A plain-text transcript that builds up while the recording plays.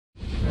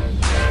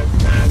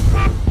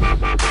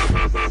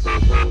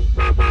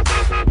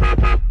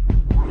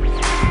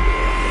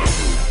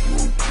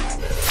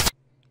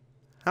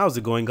How's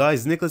it going,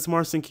 guys? Nicholas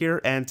Marston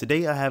here, and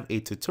today I have a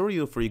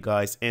tutorial for you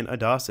guys in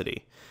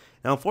Audacity.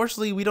 Now,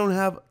 unfortunately, we don't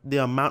have the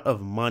amount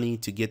of money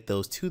to get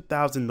those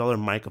 $2,000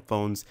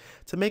 microphones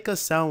to make us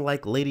sound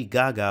like Lady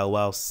Gaga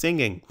while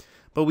singing.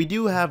 But we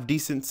do have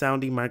decent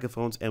sounding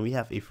microphones, and we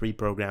have a free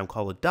program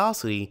called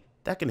Audacity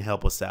that can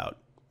help us out.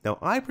 Now,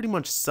 I pretty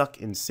much suck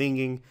in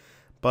singing,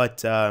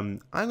 but I'm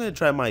going to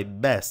try my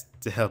best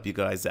to help you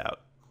guys out.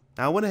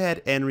 Now, I went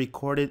ahead and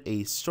recorded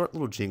a short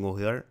little jingle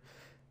here.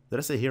 Did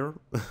I say here?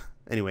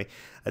 Anyway,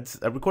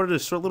 I recorded a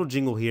short little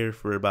jingle here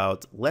for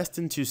about less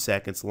than 2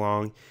 seconds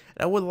long,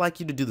 and I would like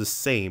you to do the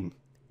same.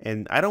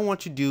 And I don't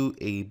want you to do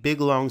a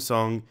big long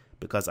song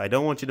because I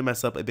don't want you to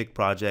mess up a big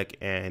project,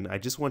 and I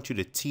just want you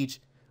to teach,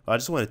 I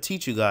just want to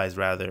teach you guys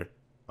rather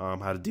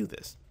how to do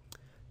this.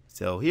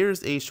 So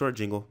here's a short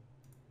jingle.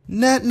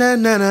 Na na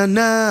na na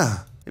na.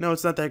 You know,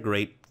 it's not that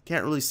great.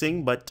 Can't really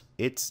sing, but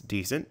it's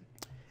decent.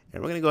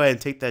 And we're going to go ahead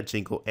and take that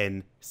jingle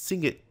and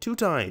sing it 2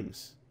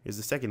 times. Here's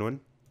the second one.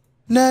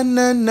 Na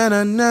na na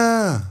na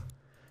na.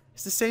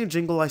 It's the same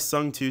jingle I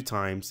sung 2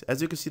 times.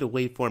 As you can see, the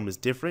waveform is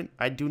different.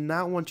 I do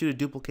not want you to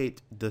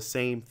duplicate the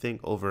same thing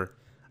over.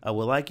 I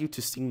would like you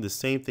to sing the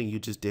same thing you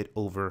just did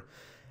over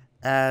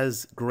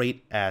as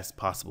great as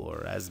possible,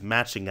 or as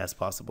matching as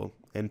possible.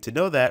 And to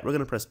know that, we're going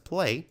to press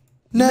play.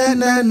 Na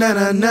na na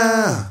na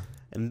na.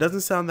 And it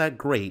doesn't sound that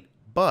great,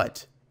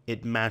 but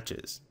it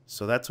matches.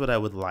 So that's what I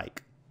would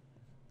like.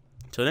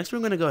 So next we're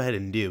going to go ahead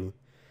and do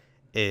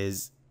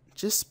is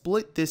just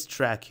split this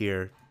track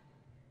here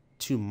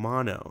to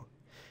mono,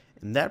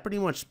 and that pretty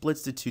much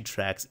splits the 2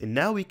 tracks, and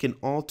now we can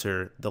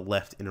alter the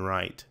left and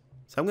right.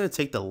 So I'm going to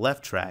take the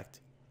left track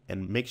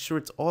and make sure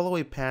it's all the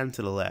way panned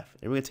to the left,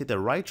 and we're going to take the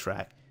right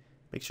track,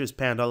 make sure it's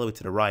panned all the way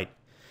to the right,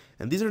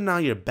 and these are now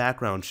your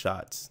background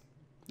shots,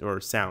 or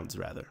sounds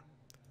rather.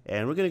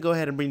 And we're going to go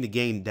ahead and bring the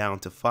gain down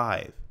to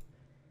 5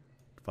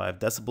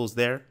 decibels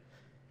there.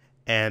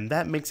 And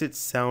that makes it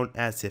sound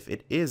as if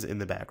it is in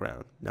the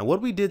background. Now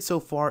what we did so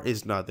far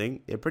is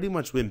nothing. It pretty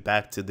much went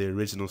back to the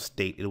original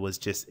state it was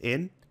just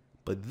in.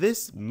 But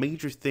this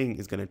major thing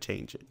is going to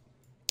change it.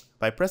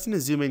 By pressing the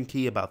zoom in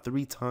key about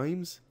 3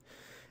 times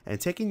and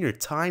taking your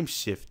time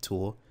shift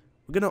tool,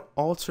 we're going to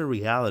alter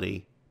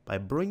reality by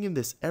bringing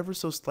this ever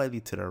so slightly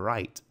to the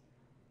right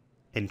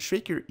and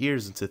trick your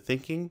ears into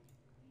thinking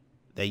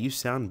that you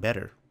sound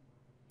better.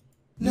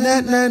 Na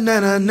na na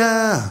na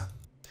na.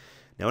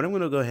 Now what I'm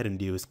going to go ahead and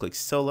do is click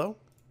solo.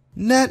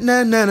 Na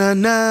na na na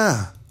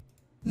na.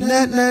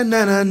 Na na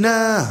na na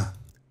na.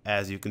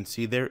 As you can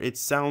see there, it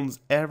sounds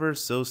ever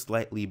so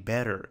slightly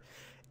better,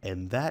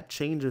 and that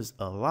changes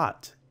a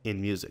lot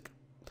in music.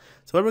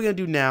 So what we're going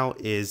to do now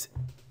is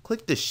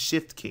click the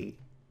shift key,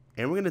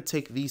 and we're going to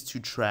take these 2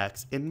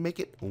 tracks and make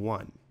it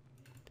one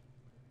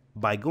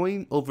by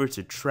going over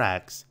to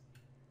tracks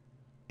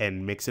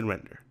and mix and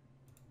render.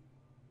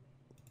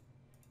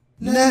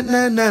 Na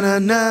na na na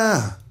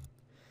na.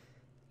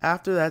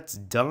 After that's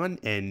done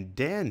and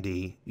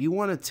dandy, you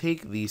want to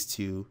take these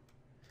 2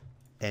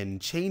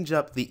 and change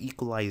up the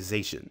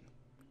equalization.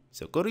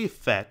 So go to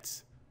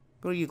effects,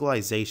 go to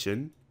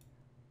equalization,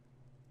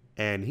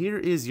 and here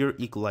is your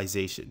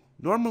equalization.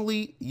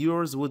 Normally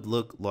yours would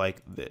look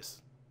like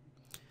this.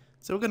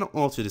 So we're going to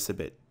alter this a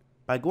bit.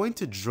 By going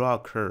to draw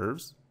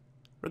curves,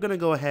 we're going to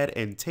go ahead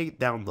and take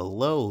down the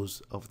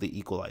lows of the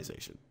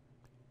equalization.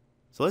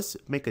 So let's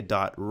make a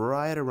dot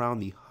right around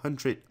the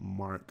 100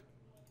 mark.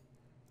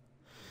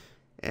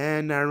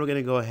 And now we're going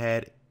to go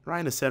ahead right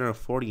in the center of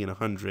 40 and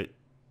 100,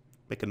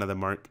 make another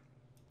mark.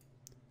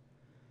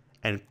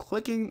 And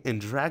clicking and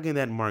dragging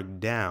that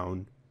mark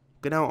down,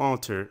 we can now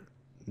alter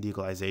the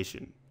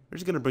equalization. We're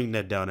just going to bring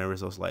that down ever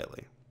so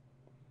slightly.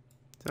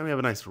 So now we have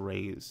a nice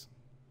raise.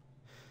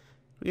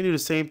 We can do the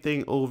same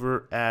thing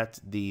over at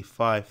the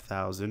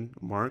 5,000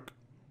 mark.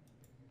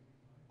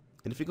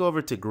 And if you go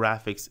over to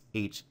Graphics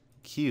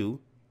HQ, we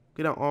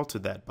can now alter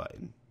that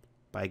button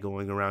by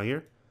going around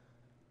here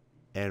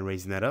and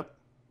raising that up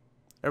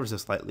ever so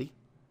slightly,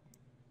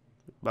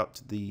 about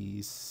to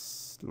the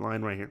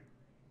line right here.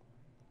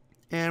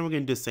 And we're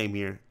going to do the same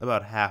here,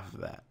 about half of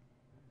that.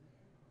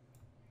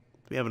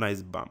 We have a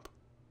nice bump.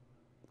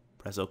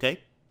 Press OK.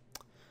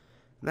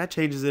 And that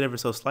changes it ever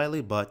so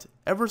slightly, but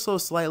ever so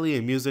slightly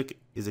in music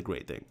is a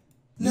great thing.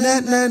 Na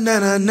na na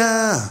na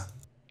na.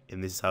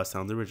 And this is how it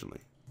sounds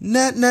originally.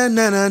 Na na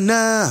na na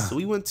na. So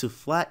we went to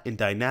flat and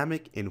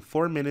dynamic in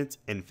 4 minutes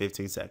and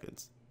 15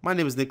 seconds. My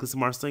name is Nicholas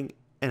Marston,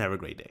 and have a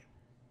great day.